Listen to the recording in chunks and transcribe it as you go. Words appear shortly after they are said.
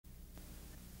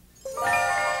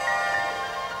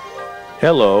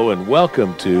Hello and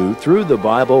welcome to Through the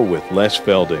Bible with Les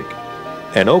Feldick,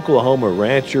 an Oklahoma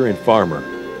rancher and farmer.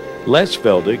 Les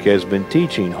Feldick has been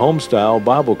teaching homestyle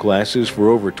Bible classes for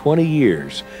over 20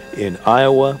 years in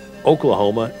Iowa,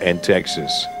 Oklahoma, and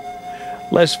Texas.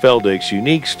 Les Feldick's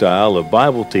unique style of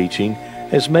Bible teaching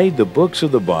has made the books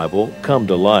of the Bible come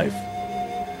to life.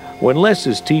 When Les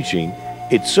is teaching,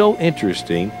 it's so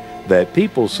interesting that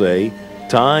people say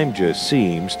time just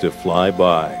seems to fly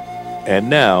by. And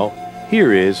now,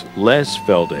 here is Les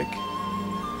Feldick.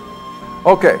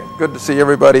 Okay, good to see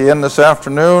everybody in this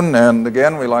afternoon, and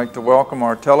again we'd like to welcome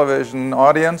our television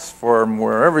audience from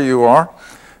wherever you are,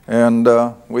 and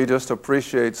we just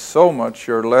appreciate so much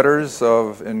your letters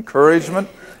of encouragement.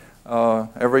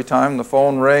 Every time the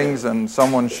phone rings and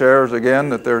someone shares again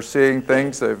that they're seeing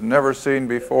things they've never seen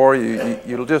before,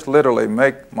 you'll just literally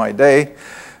make my day.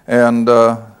 And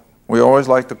we always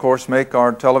like to, of course, make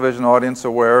our television audience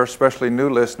aware, especially new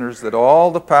listeners, that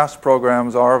all the past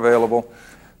programs are available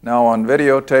now on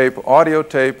videotape, audio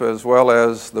tape, as well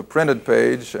as the printed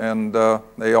page, and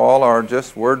they all are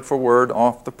just word for word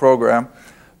off the program.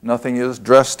 Nothing is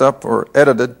dressed up or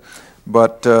edited,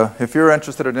 but if you're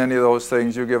interested in any of those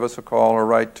things, you give us a call or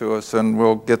write to us and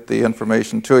we'll get the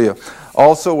information to you.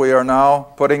 Also, we are now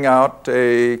putting out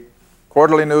a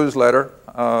quarterly newsletter.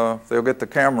 They'll get the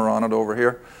camera on it over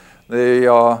here. We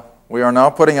are now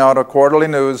putting out a quarterly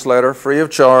newsletter free of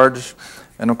charge,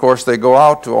 and of course they go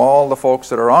out to all the folks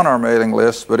that are on our mailing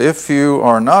list. But if you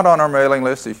are not on our mailing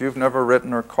list, if you've never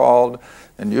written or called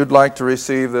and you'd like to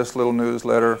receive this little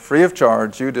newsletter free of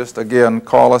charge, you just again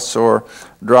call us or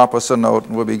drop us a note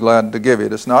and we'll be glad to give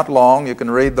it. It's not long. You can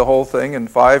read the whole thing in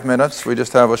 5 minutes. We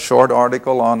just have a short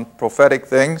article on prophetic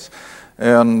things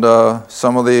and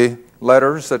some of the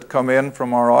letters that come in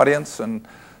from our audience and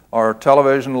our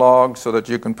television log, so that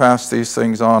you can pass these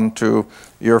things on to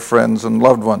your friends and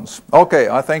loved ones. Okay,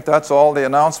 I think that's all the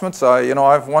announcements.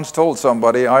 I've once told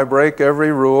somebody I break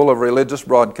every rule of religious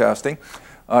broadcasting.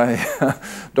 I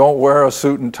don't wear a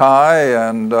suit and tie,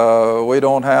 and we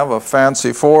don't have a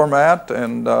fancy format,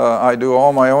 and I do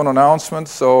all my own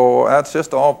announcements, so that's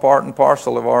just all part and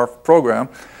parcel of our program.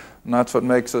 And that's what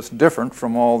makes us different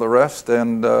from all the rest.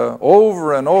 And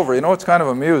over and over, it's kind of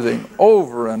amusing,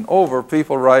 over and over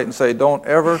people write and say, don't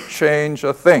ever change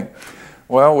a thing.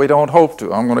 Well, we don't hope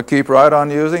to. I'm going to keep right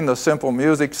on using the simple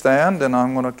music stand, and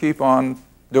I'm going to keep on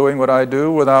doing what I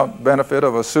do without benefit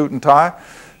of a suit and tie,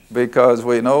 because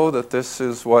we know that this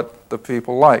is what the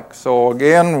people like. So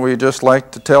again, we just like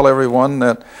to tell everyone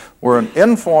that we're an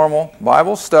informal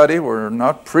Bible study. We're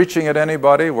not preaching at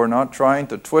anybody. We're not trying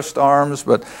to twist arms,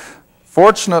 but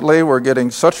fortunately we're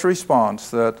getting such response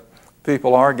that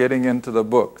people are getting into the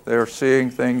book. They're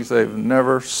seeing things they've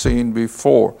never seen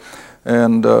before.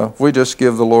 And we just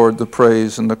give the Lord the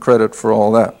praise and the credit for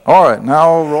all that. All right,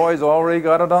 now Roy's already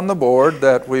got it on the board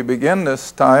that we begin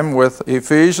this time with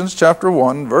Ephesians chapter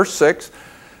 1, verse 6.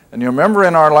 And you remember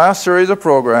in our last series of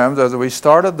programs, as we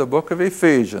started the book of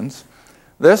Ephesians,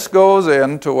 this goes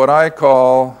into what I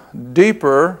call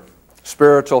deeper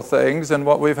spiritual things than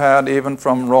what we've had even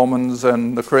from Romans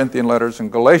and the Corinthian letters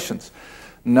and Galatians.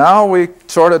 Now we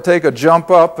sort of take a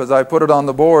jump up, as I put it on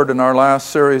the board in our last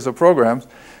series of programs.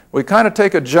 We kind of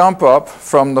take a jump up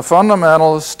from the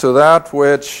fundamentals to that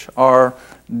which are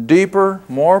deeper,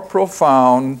 more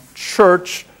profound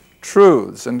church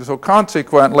truths. And so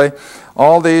consequently,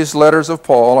 all these letters of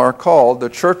Paul are called the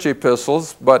church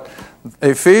epistles, but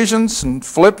Ephesians and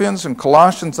Philippians and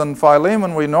Colossians and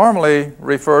Philemon, we normally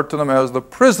refer to them as the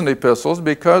prison epistles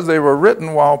because they were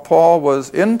written while Paul was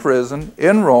in prison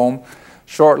in Rome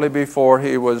shortly before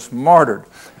he was martyred.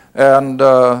 And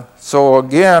so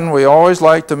again, we always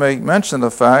like to make mention of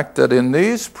the fact that in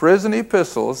these prison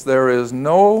epistles, there is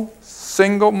no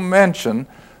single mention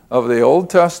of the Old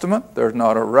Testament. There's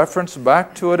not a reference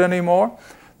back to it anymore.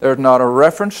 There's not a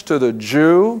reference to the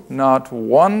Jew, not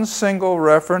one single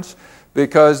reference,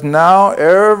 because now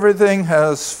everything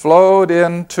has flowed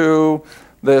into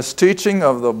this teaching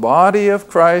of the body of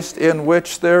Christ in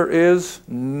which there is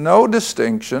no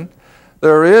distinction.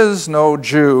 There is no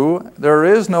Jew, there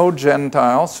is no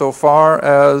Gentile, so far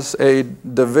as a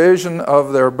division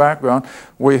of their background.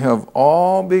 We have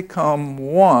all become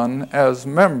one as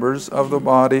members of the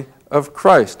body of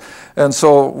Christ. And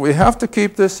so we have to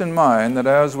keep this in mind, that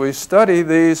as we study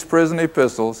these prison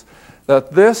epistles,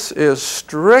 that this is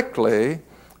strictly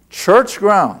church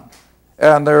ground.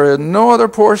 And there is no other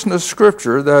portion of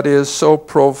Scripture that is so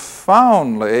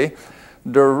profoundly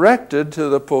directed to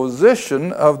the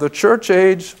position of the church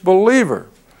age believer.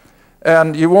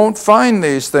 And you won't find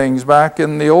these things back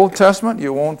in the Old Testament.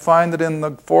 You won't find it in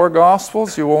the 4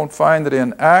 Gospels. You won't find it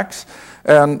in Acts.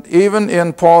 And even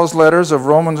in Paul's letters of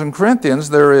Romans and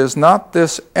Corinthians, there is not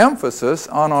this emphasis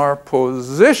on our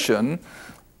position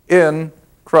in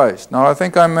Christ. Now, I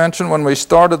think I mentioned when we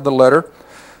started the letter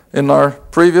in our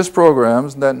previous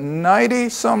programs that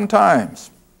 90-some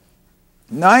times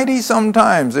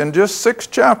in just 6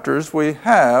 chapters, we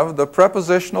have the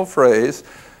prepositional phrase,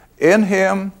 in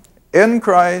Him, in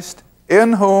Christ,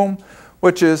 in whom,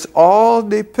 which is all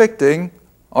depicting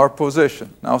our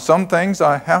position. Now, some things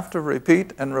I have to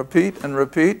repeat and repeat and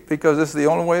repeat because it's the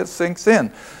only way it sinks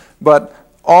in. But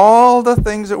all the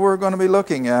things that we're going to be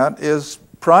looking at is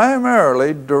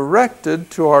primarily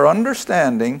directed to our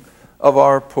understanding of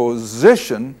our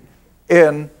position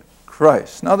in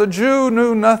Christ. Now, the Jew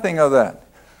knew nothing of that.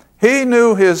 He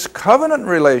knew his covenant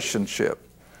relationship.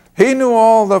 He knew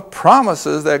all the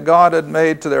promises that God had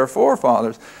made to their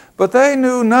forefathers, but they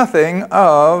knew nothing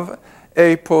of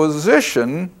a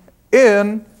position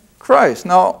in Christ.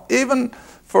 Now, even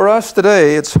for us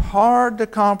today, it's hard to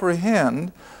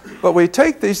comprehend, but we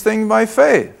take these things by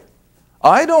faith.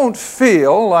 I don't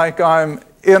feel like I'm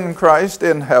in Christ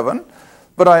in heaven,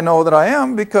 but I know that I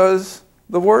am because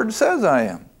the Word says I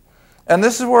am. And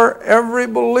this is where every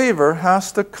believer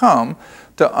has to come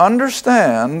to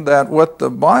understand that what the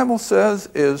Bible says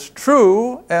is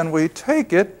true, and we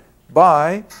take it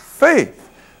by faith.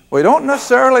 We don't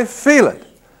necessarily feel it.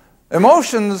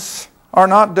 Emotions are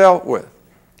not dealt with.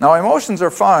 Now, emotions are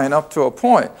fine up to a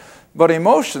point, but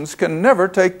emotions can never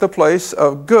take the place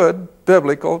of good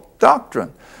biblical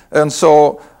doctrine. And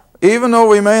so, even though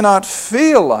we may not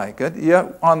feel like it,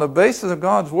 yet on the basis of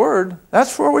God's Word,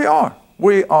 that's where we are.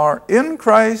 We are in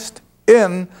Christ,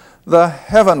 in the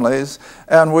heavenlies,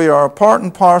 and we are a part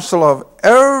and parcel of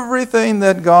everything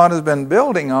that God has been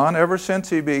building on ever since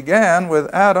He began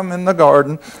with Adam in the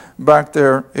garden back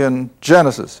there in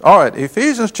Genesis. All right,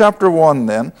 Ephesians chapter 1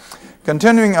 then,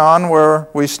 continuing on where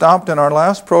we stopped in our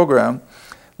last program,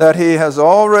 that He has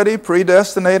already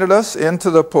predestinated us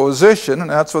into the position, and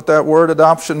that's what that word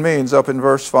adoption means up in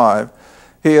verse 5.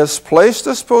 He has placed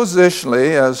us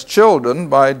positionally as children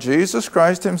by Jesus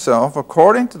Christ Himself,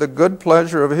 according to the good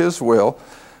pleasure of His will,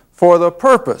 for the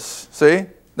purpose, see,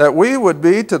 that we would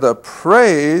be to the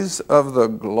praise of the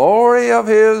glory of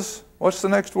His, what's the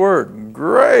next word?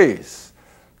 Grace.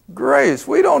 Grace.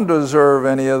 We don't deserve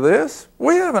any of this.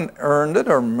 We haven't earned it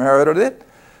or merited it,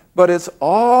 but it's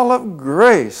all of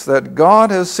grace that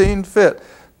God has seen fit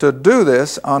to do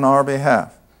this on our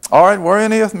behalf. All right,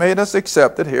 wherein He hath made us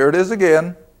accepted, here it is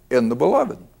again, in the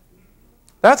Beloved.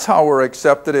 That's how we're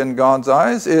accepted in God's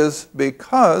eyes, is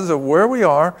because of where we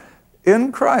are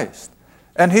in Christ.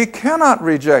 And He cannot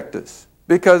reject us,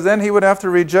 because then He would have to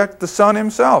reject the Son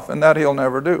Himself, and that He'll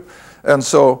never do. And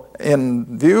so,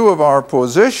 in view of our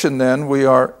position then, we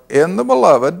are in the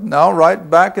Beloved. Now, right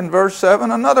back in verse 7,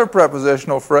 another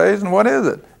prepositional phrase, and what is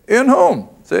it? In whom,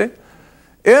 see?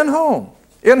 In whom?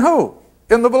 In who?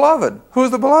 In the Beloved. Who's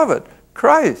the Beloved?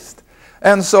 Christ.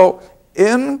 And so,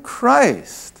 in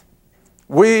Christ,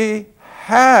 we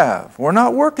have. We're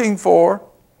not working for,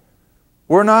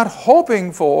 we're not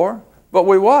hoping for, but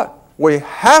we what? We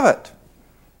have it.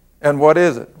 And what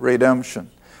is it?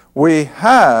 Redemption. We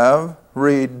have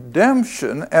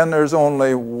redemption, and there's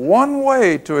only one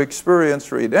way to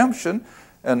experience redemption,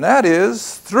 and that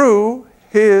is through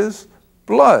His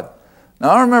blood.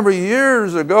 Now, I remember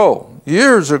years ago,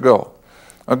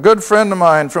 a good friend of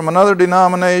mine from another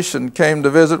denomination came to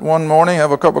visit one morning,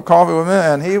 have a cup of coffee with me,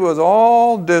 and he was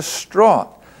all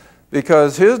distraught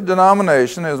because his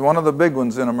denomination is one of the big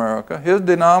ones in America. His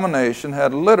denomination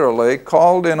had literally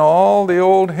called in all the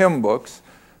old hymn books,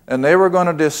 and they were going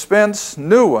to dispense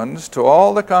new ones to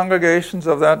all the congregations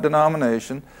of that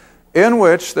denomination, in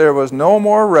which there was no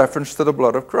more reference to the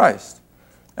blood of Christ.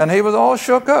 And he was all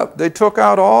shook up. They took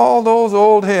out all those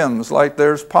old hymns, like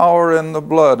there's power in the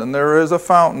blood and there is a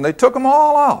fountain. They took them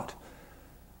all out.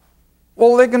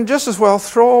 Well, they can just as well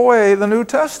throw away the New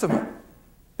Testament,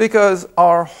 because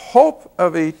our hope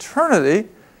of eternity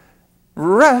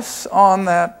rests on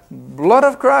that blood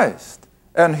of Christ.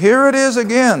 And here it is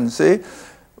again, see?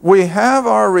 We have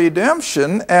our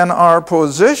redemption and our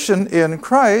position in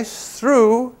Christ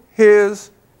through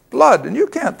His blood. And you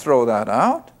can't throw that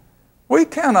out. We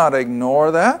cannot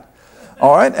ignore that.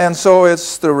 All right, and so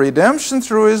it's the redemption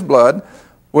through His blood,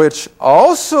 which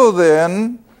also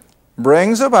then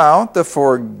brings about the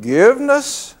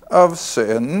forgiveness of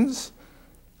sins.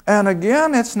 And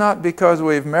again, it's not because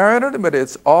we've merited it, but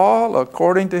it's all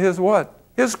according to His what?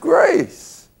 His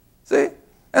grace. See?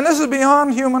 And this is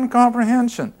beyond human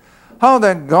comprehension. How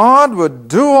that God would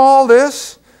do all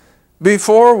this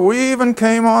before we even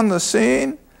came on the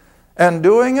scene, and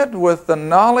doing it with the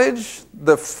knowledge,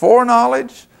 the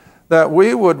foreknowledge, that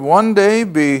we would one day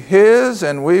be His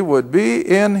and we would be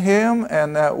in Him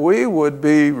and that we would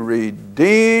be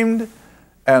redeemed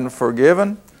and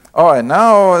forgiven. All right,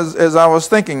 now as I was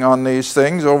thinking on these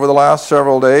things over the last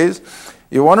several days,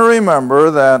 you want to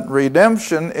remember that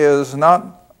redemption is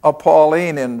not a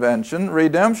Pauline invention.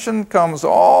 Redemption comes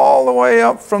all the way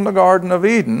up from the Garden of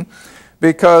Eden,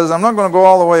 because I'm not going to go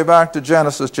all the way back to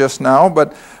Genesis just now,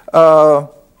 but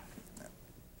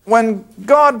when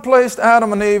God placed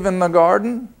Adam and Eve in the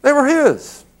garden, they were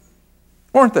His,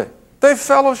 weren't they? They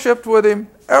fellowshiped with Him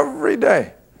every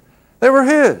day. They were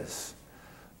His.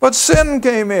 But sin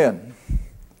came in,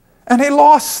 and He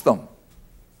lost them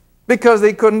because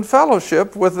He couldn't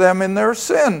fellowship with them in their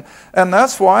sin. And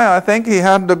that's why I think He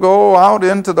had to go out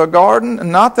into the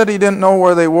garden, not that He didn't know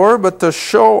where they were, but to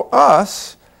show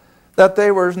us that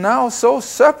they were now so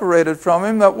separated from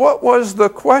Him that what was the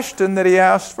question that He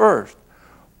asked first?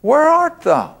 Where art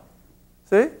thou?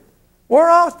 See? Where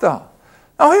art thou?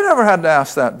 Now, He never had to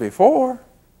ask that before.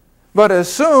 But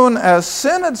as soon as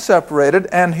sin had separated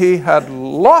and He had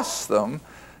lost them,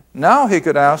 now He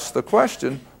could ask the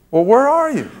question, well, where are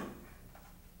you?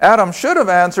 Adam should have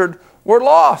answered, we're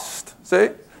lost. See?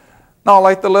 Now,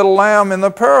 like the little lamb in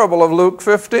the parable of Luke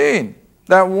 15,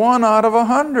 that 1 out of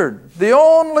 100, the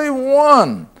only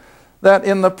one that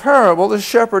in the parable the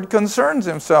shepherd concerns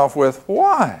himself with.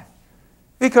 Why?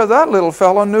 Because that little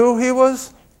fellow knew he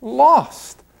was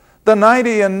lost. The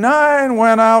 99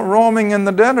 went out roaming in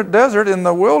the desert, in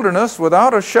the wilderness,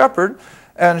 without a shepherd,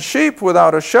 and sheep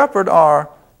without a shepherd are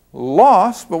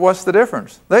lost, but what's the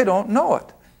difference? They don't know it.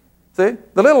 See?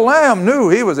 The little lamb knew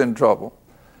he was in trouble,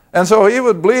 and so he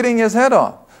was bleeding his head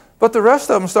off. But the rest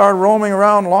of them started roaming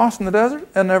around lost in the desert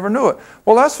and never knew it.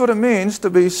 Well, that's what it means to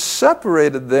be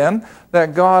separated then,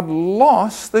 that God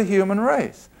lost the human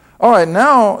race. All right,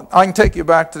 now I can take you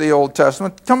back to the Old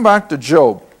Testament. Come back to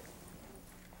Job.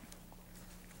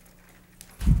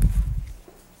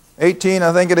 18,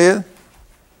 I think it is.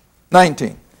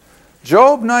 19.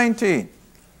 Job 19.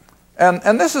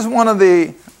 And this is one of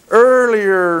the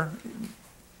earlier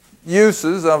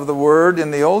uses of the word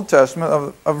in the Old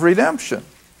Testament of redemption.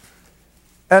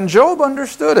 And Job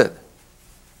understood it.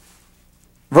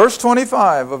 Verse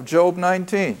 25 of Job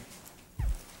 19.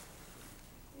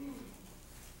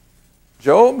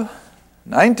 Job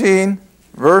 19,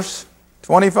 verse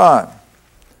 25.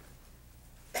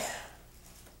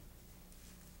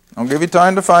 I'll give you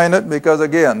time to find it because,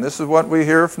 again, this is what we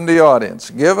hear from the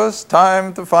audience. Give us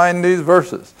time to find these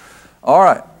verses. All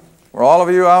right. For all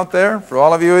of you out there, for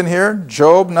all of you in here,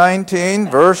 Job 19,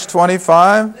 verse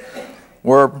 25,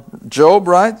 where Job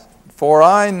writes, "For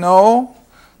I know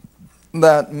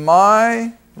that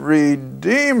my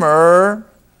Redeemer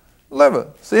liveth."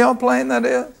 See how plain that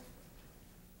is?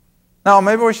 Now,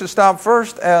 maybe we should stop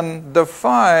first and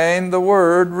define the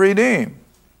word redeem.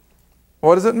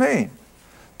 What does it mean?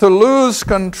 To lose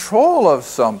control of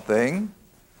something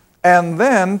and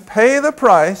then pay the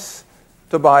price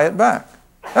to buy it back.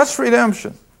 That's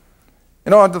redemption. You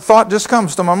know, the thought just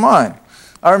comes to my mind.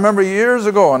 I remember years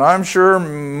ago, and I'm sure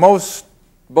most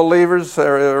believers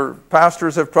or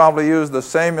pastors have probably used the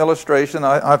same illustration.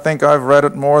 I think I've read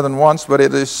it more than once, but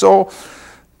it is so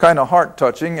kind of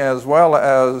heart-touching, as well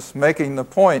as making the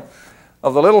point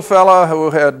of the little fella who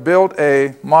had built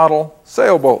a model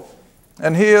sailboat.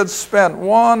 And he had spent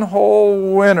one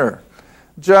whole winter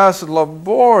just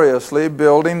laboriously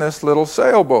building this little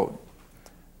sailboat.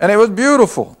 And it was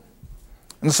beautiful.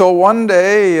 And so one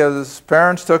day his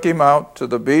parents took him out to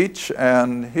the beach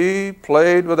and he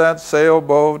played with that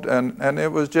sailboat, and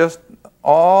it was just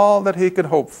all that he could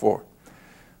hope for.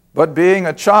 But being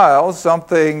a child,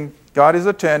 something got his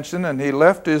attention and he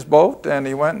left his boat and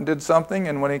he went and did something,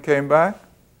 and when he came back,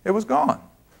 it was gone.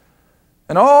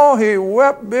 And oh, he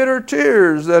wept bitter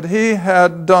tears that he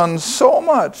had done so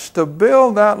much to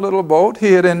build that little boat.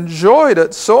 He had enjoyed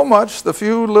it so much, the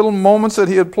few little moments that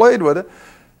he had played with it,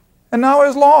 and now it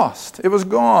was lost. It was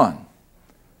gone.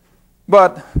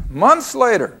 But months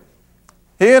later,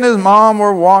 he and his mom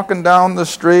were walking down the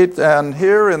street, and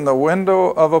here in the window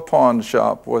of a pawn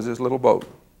shop was his little boat.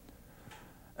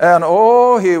 And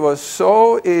oh, he was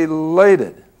so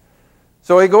elated.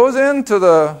 So he goes into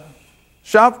the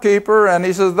shopkeeper and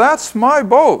he says, "That's my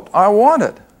boat. I want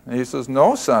it." And he says,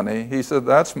 "No, sonny." He said,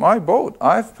 "That's my boat.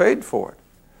 I've paid for it."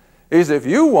 He said, "If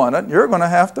you want it, you're going to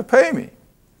have to pay me."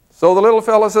 So the little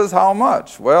fella says, "How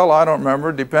much?" Well, I don't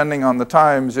remember, depending on the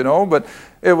times, you know, but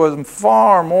it was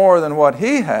far more than what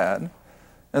he had.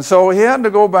 And so he had to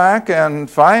go back and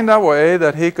find a way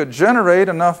that he could generate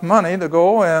enough money to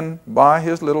go and buy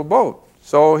his little boat.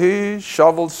 So he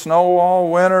shoveled snow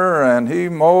all winter and he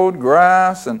mowed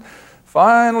grass, and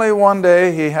finally one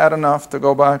day he had enough to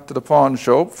go back to the pawn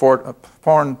shop.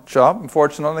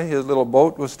 Unfortunately, his little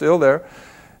boat was still there.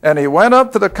 And he went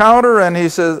up to the counter and he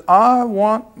says, "I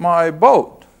want my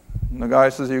boat." And the guy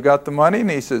says, "You got the money?" And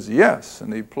he says, "Yes."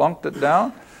 And he plunked it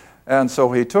down. And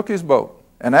so he took his boat.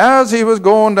 And as he was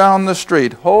going down the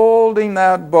street holding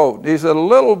that boat, he said,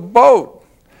 "Little boat,"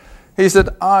 he said,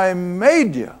 "I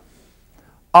made you.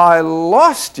 I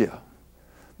lost you.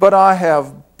 But I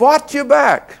have bought you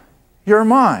back. You're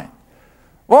mine."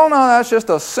 Well, now that's just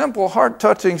a simple,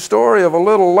 heart-touching story of a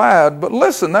little lad. But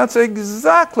listen, that's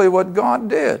exactly what God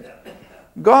did.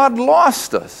 God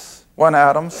lost us when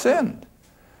Adam sinned.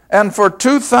 And for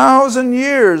 2,000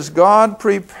 years, God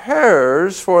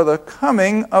prepares for the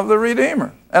coming of the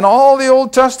Redeemer. And all the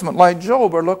Old Testament, like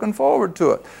Job, are looking forward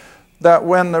to it, that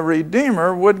when the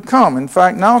Redeemer would come. In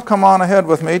fact, now come on ahead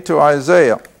with me to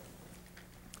Isaiah.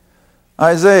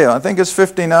 Isaiah, I think it's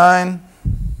 59.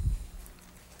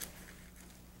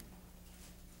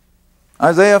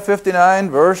 Isaiah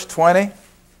 59, verse 20.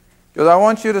 Because I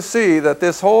want you to see that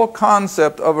this whole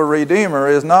concept of a Redeemer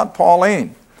is not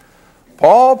Pauline.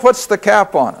 Paul puts the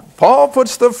cap on it. Paul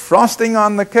puts the frosting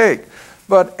on the cake.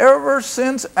 But ever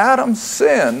since Adam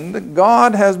sinned,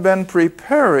 God has been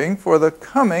preparing for the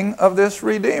coming of this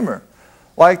Redeemer.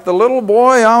 Like the little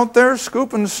boy out there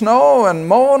scooping snow and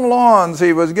mowing lawns,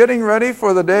 he was getting ready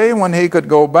for the day when he could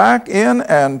go back in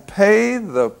and pay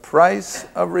the price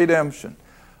of redemption.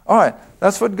 All right,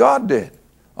 that's what God did.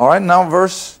 All right, now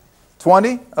verse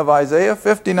 20 of Isaiah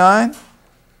 59.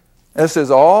 This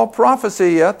is all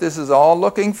prophecy yet. This is all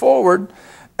looking forward.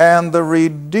 "And the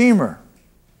Redeemer,"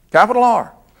 capital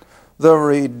R, "the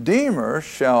Redeemer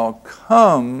shall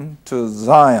come to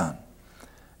Zion,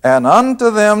 and unto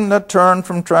them that turn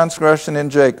from transgression in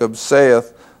Jacob,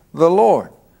 saith the Lord."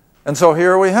 And so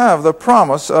here we have the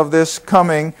promise of this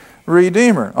coming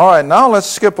Redeemer. All right, now let's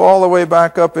skip all the way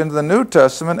back up into the New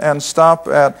Testament and stop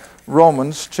at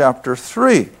Romans chapter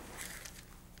 3.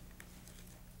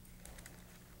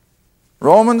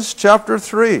 Romans chapter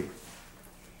 3.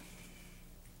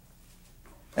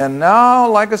 And now,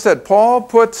 like I said, Paul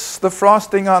puts the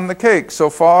frosting on the cake so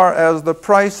far as the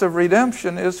price of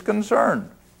redemption is concerned.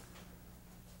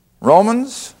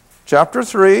 Romans chapter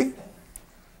 3.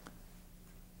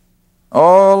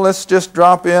 Oh, let's just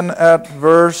drop in at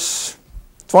verse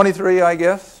 23, I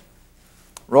guess.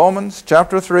 Romans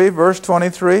chapter 3, verse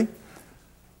 23,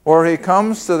 where he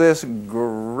comes to this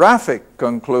graphic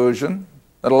conclusion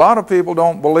that a lot of people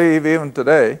don't believe even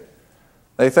today.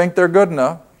 They think they're good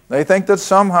enough. They think that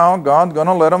somehow God's going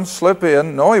to let them slip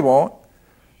in. No, He won't.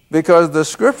 Because the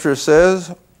Scripture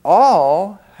says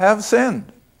all have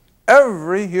sinned.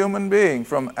 Every human being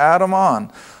from Adam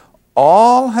on.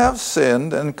 All have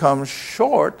sinned and come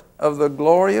short of the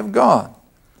glory of God.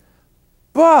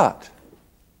 But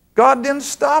God didn't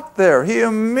stop there. He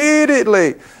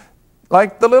immediately,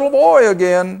 like the little boy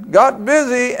again, got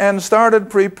busy and started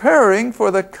preparing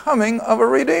for the coming of a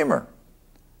Redeemer.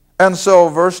 And so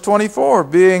verse 24,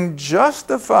 being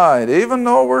justified, even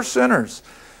though we're sinners,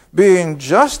 being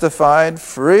justified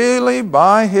freely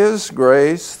by His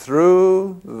grace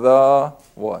through the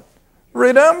what?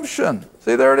 Redemption.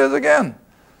 See, there it is again.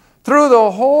 Through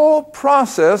the whole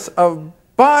process of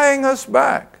buying us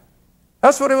back.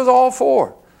 That's what it was all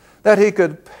for. That He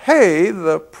could pay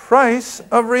the price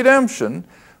of redemption,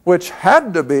 which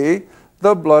had to be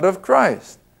the blood of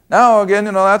Christ. Now again,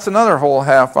 that's another whole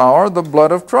half hour, the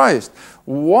blood of Christ.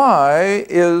 Why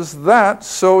is that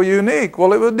so unique?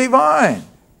 Well, it was divine.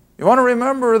 You want to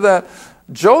remember that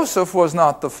Joseph was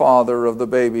not the father of the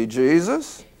baby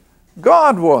Jesus.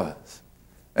 God was.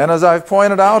 And as I've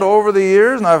pointed out over the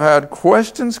years, and I've had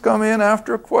questions come in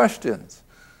after questions,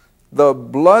 the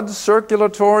blood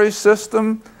circulatory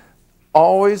system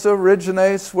always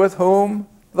originates with whom?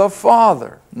 The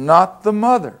father, not the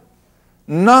mother.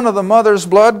 None of the mother's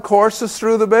blood courses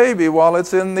through the baby while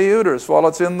it's in the uterus, while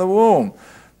it's in the womb.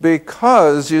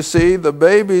 Because, you see, the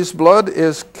baby's blood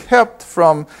is kept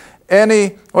from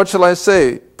any,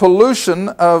 pollution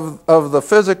of the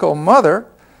physical mother.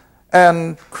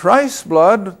 And Christ's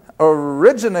blood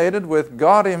originated with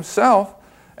God Himself.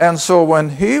 And so when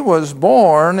He was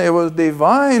born, it was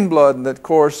divine blood that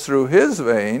coursed through His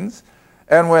veins.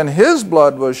 And when His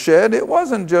blood was shed, it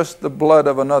wasn't just the blood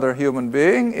of another human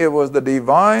being. It was the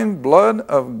divine blood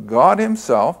of God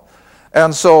Himself.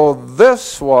 And so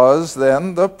this was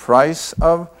then the price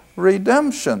of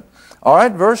redemption. All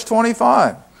right, verse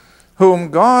 25.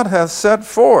 whom God hath set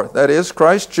forth, that is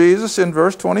Christ Jesus in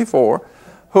verse 24,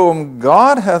 whom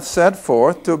God hath set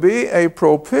forth to be a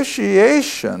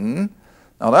propitiation.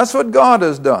 Now that's what God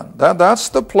has done. That's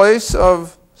the place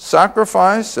of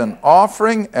sacrifice and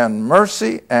offering and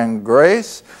mercy and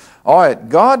grace. All right,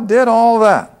 God did all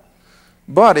that.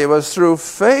 But it was through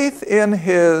faith in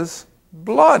His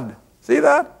blood. See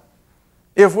that?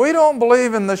 If we don't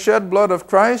believe in the shed blood of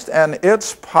Christ and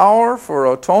its power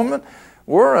for atonement,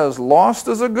 we're as lost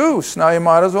as a goose. Now you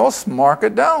might as well mark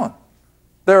it down.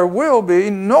 There will be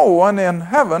no one in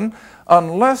heaven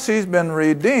unless he's been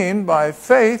redeemed by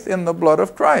faith in the blood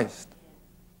of Christ.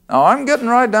 Now I'm getting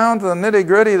right down to the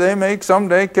nitty-gritty. They may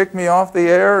someday kick me off the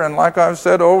air, and like I've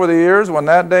said over the years, when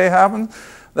that day happens,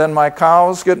 then my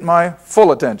cows get my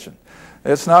full attention.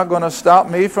 It's not going to stop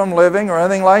me from living or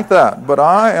anything like that. But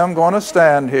I am going to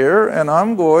stand here and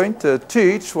I'm going to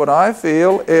teach what I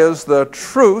feel is the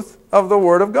truth of the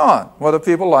Word of God, whether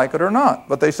people like it or not.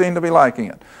 But they seem to be liking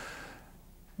it.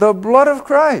 The blood of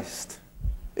Christ.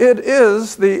 It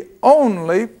is the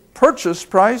only purchase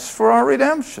price for our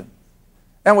redemption.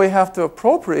 And we have to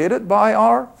appropriate it by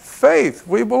our faith.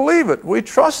 We believe it. We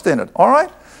trust in it. All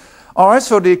right? All right,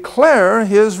 so declare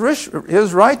His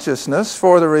righteousness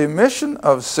for the remission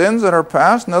of sins that are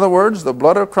past. In other words, the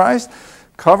blood of Christ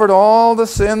covered all the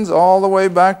sins all the way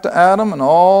back to Adam and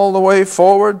all the way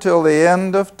forward till the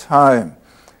end of time.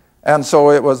 And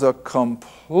so it was a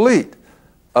complete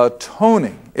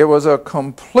atoning. It was a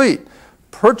complete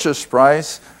purchase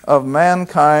price of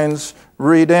mankind's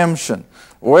redemption.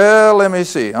 Well, let me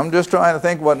see. I'm just trying to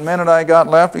think what minute I got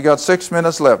left. We got 6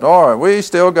 minutes left. All right, we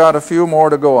still got a few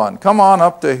more to go on. Come on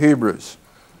up to Hebrews.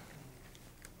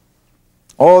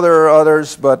 Oh, there are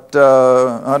others, but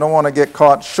I don't want to get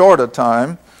caught short of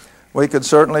time. We could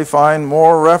certainly find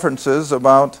more references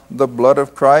about the blood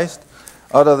of Christ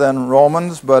other than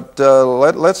Romans, but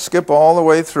let's skip all the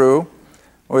way through.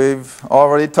 We've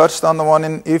already touched on the one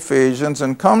in Ephesians,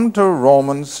 and come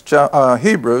to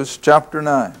Hebrews chapter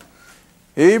 9.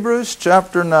 Hebrews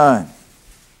chapter 9.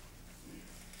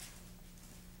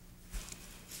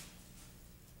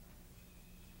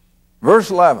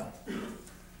 Verse 11.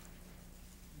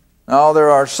 Now there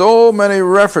are so many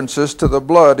references to the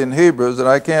blood in Hebrews that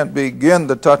I can't begin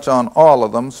to touch on all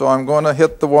of them, so I'm going to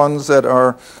hit the ones that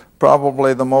are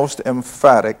probably the most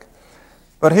emphatic.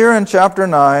 But here in chapter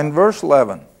 9, verse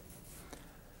 11.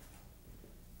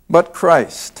 But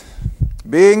Christ,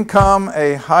 being come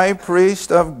a high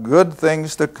priest of good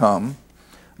things to come,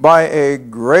 by a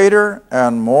greater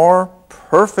and more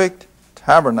perfect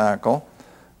tabernacle,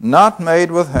 not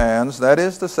made with hands, that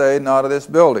is to say, not of this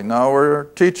building. Now we're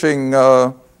teaching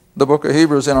the book of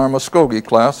Hebrews in our Muskogee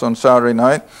class on Saturday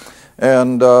night,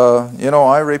 and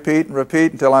I repeat and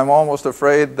repeat until I'm almost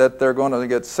afraid that they're going to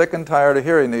get sick and tired of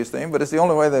hearing these things, but it's the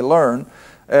only way they learn,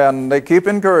 and they keep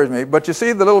encouraging me. But you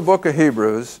see, the little book of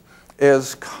Hebrews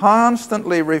is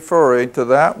constantly referring to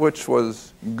that which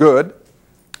was good,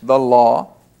 the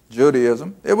law,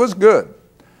 Judaism. It was good.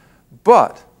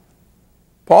 But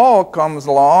Paul comes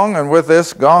along, and with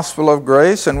this gospel of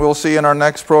grace, and we'll see in our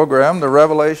next program, the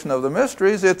revelation of the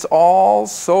mysteries, it's all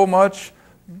so much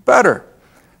better.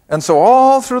 And so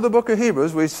all through the book of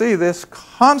Hebrews, we see this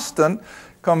constant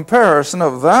comparison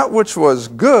of that which was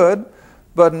good,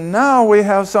 but now we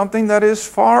have something that is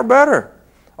far better.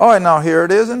 All right, now here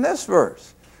it is in this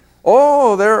verse.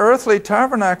 Oh, their earthly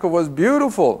tabernacle was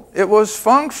beautiful. It was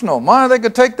functional. My, they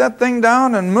could take that thing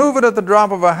down and move it at the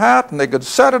drop of a hat, and they could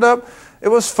set it up. It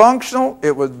was functional.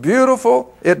 It was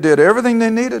beautiful. It did everything they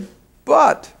needed.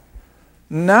 But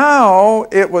now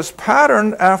it was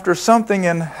patterned after something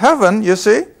in heaven, you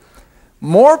see.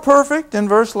 More perfect in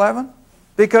verse 11,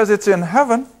 because it's in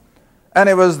heaven. And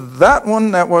it was that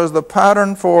one that was the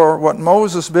pattern for what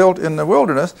Moses built in the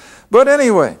wilderness. But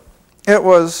anyway, it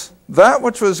was that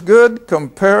which was good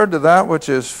compared to that which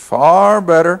is far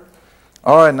better.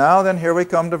 All right, now then here we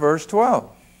come to verse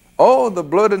 12. Oh, the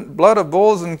blood of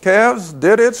bulls and calves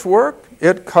did its work.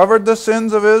 It covered the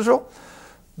sins of Israel.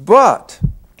 But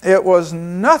it was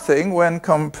nothing when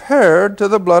compared to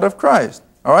the blood of Christ.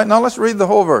 All right, now let's read the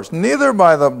whole verse. Neither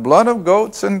by the blood of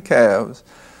goats and calves,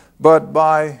 but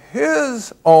by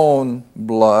His own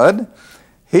blood,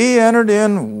 He entered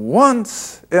in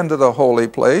once into the holy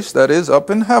place, that is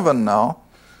up in heaven now,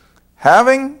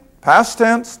 having, past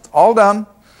tense, all done,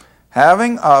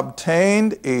 having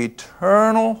obtained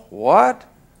eternal, what?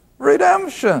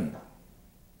 Redemption.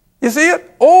 You see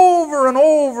it? Over and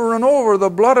over and over, the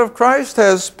blood of Christ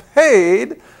has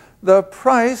paid the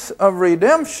price of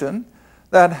redemption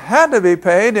that had to be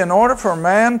paid in order for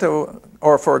man to,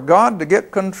 or for God to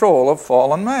get control of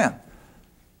fallen man.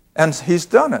 And He's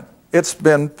done it. It's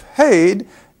been paid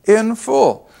in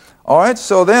full. All right,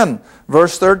 so then,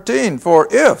 verse 13, for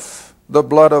if the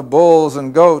blood of bulls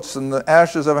and goats and the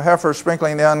ashes of a heifer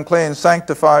sprinkling the unclean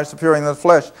sanctifies the purity of the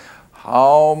flesh,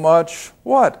 how much,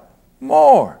 what?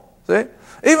 More. See?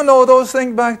 Even though those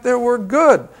things back there were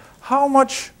good, how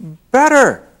much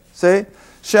better, see,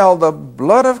 shall the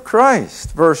blood of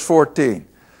Christ, verse 14,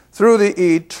 through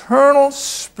the eternal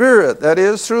Spirit, that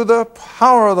is, through the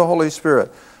power of the Holy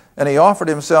Spirit. And he offered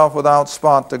himself without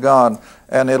spot to God,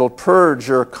 and it'll purge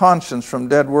your conscience from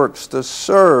dead works to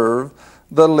serve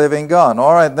the living God.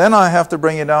 All right, then I have to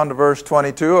bring you down to verse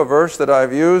 22, a verse that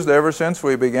I've used ever since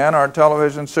we began our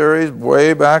television series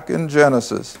way back in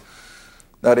Genesis,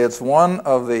 that it's one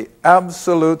of the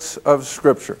absolutes of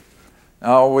Scripture.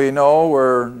 Now, we know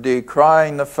we're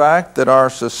decrying the fact that our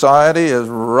society is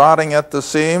rotting at the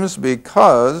seams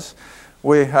because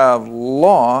we have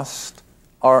lost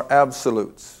our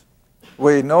absolutes.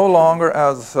 We no longer,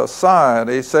 as a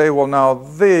society, say, well, now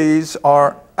these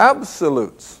are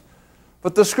absolutes.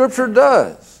 But the Scripture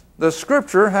does. The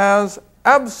Scripture has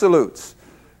absolutes.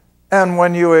 And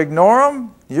when you ignore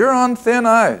them, you're on thin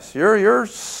ice. You're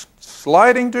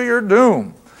sliding to your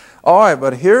doom. All right,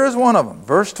 but here's one of them.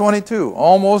 Verse 22,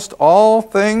 almost all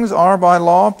things are by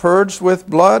law purged with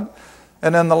blood.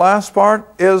 And then the last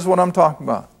part is what I'm talking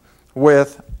about.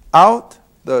 Without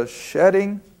the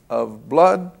shedding of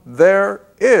blood, there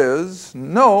is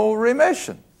no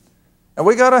remission. And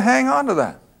we got to hang on to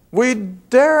that. We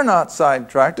dare not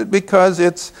sidetrack it because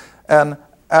it's an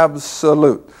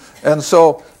absolute. And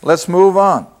so let's move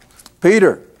on.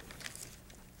 Peter.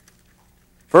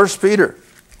 1 Peter.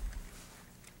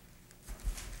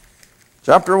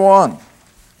 Chapter 1.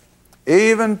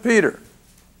 Even Peter,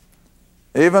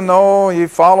 even though he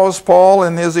follows Paul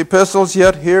in his epistles,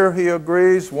 yet here he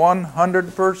agrees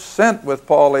 100% with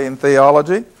Pauline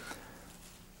theology.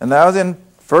 And that was in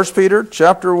 1 Peter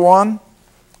chapter 1,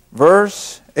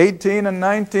 verse 18 and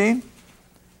 19.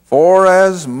 For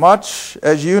as much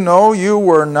as you know you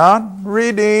were not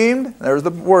redeemed, there's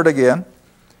the word again,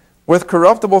 with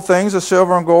corruptible things, as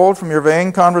silver and gold, from your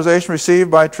vain conversation received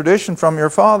by tradition from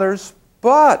your fathers,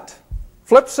 but,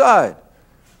 flip side,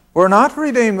 we're not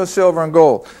redeemed with silver and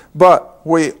gold, but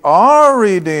we are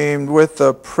redeemed with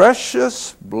the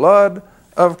precious blood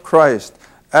of Christ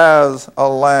as a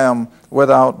lamb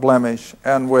without blemish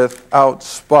and without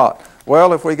spot.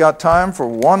 Well, if we got time for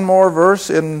one more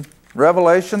verse in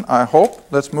Revelation, I hope.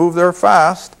 Let's move there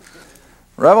fast.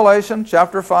 Revelation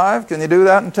chapter 5. Can you do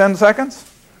that in 10 seconds?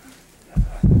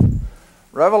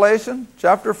 Revelation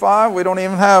chapter 5, we don't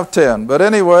even have 10. But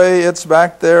anyway, it's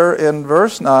back there in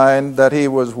verse 9 that he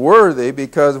was worthy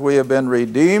because we have been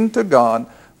redeemed to God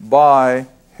by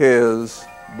his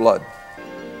blood.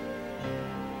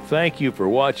 Thank you for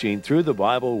watching Through the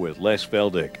Bible with Les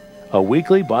Feldick, a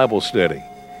weekly Bible study.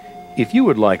 If you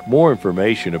would like more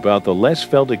information about the Les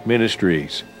Feldick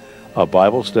Ministries, a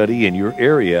Bible study in your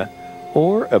area,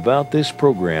 or about this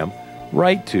program,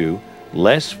 write to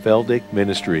Les Feldick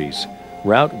Ministries,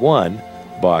 Route 1,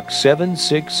 Box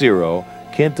 760,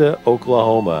 Kinta,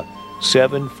 Oklahoma,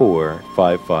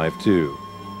 74552.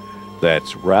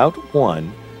 That's Route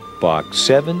 1, Box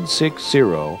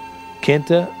 760,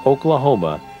 Kinta,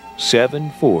 Oklahoma,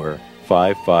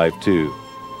 74552.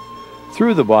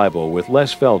 Through the Bible with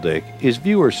Les Feldick is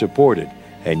viewer-supported,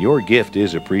 and your gift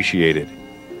is appreciated.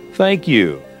 Thank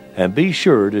you, and be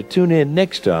sure to tune in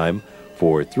next time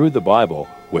for Through the Bible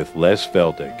with Les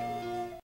Feldick.